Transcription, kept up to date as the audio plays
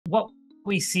what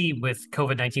we see with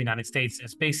COVID-19 in the United States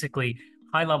is basically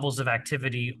high levels of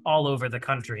activity all over the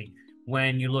country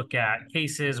when you look at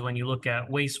cases, when you look at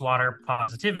wastewater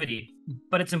positivity.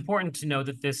 But it's important to know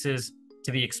that this is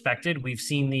to be expected. We've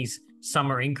seen these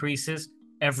summer increases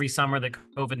every summer that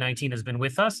COVID-19 has been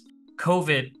with us.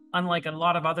 COVID, unlike a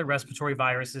lot of other respiratory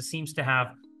viruses, seems to have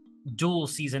dual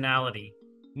seasonality,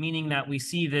 meaning that we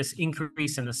see this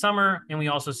increase in the summer and we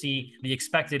also see the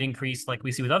expected increase like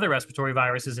we see with other respiratory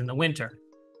viruses in the winter.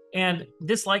 And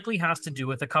this likely has to do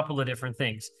with a couple of different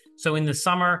things. So in the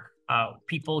summer,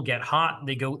 people get hot,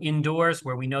 they go indoors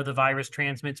where we know the virus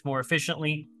transmits more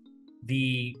efficiently.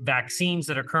 The vaccines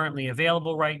that are currently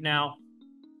available right now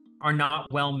are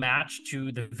not well matched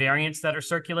to the variants that are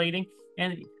circulating.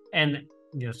 And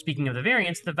speaking of the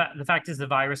variants, the fact is the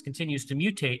virus continues to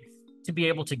mutate to be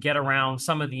able to get around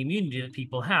some of the immunity that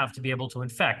people have to be able to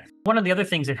infect. One of the other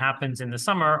things that happens in the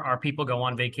summer are people go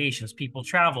on vacations, people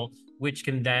travel, which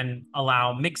can then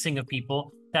allow mixing of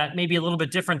people that may be a little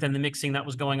bit different than the mixing that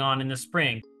was going on in the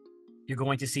spring. You're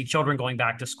going to see children going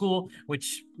back to school,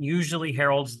 which usually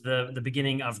heralds the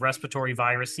beginning of respiratory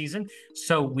virus season.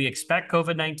 So we expect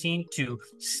COVID-19 to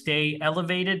stay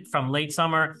elevated from late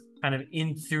summer, kind of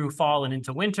in through fall and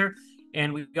into winter.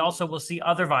 And we also will see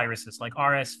other viruses like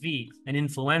RSV and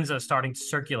influenza starting to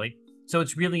circulate. So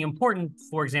it's really important,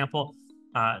 for example,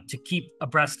 to keep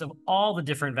abreast of all the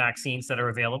different vaccines that are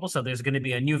available. So there's going to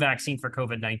be a new vaccine for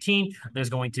COVID-19. There's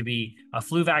going to be a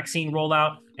flu vaccine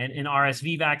rollout and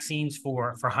RSV vaccines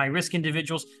for high-risk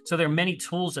individuals. So there are many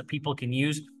tools that people can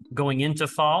use going into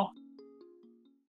fall.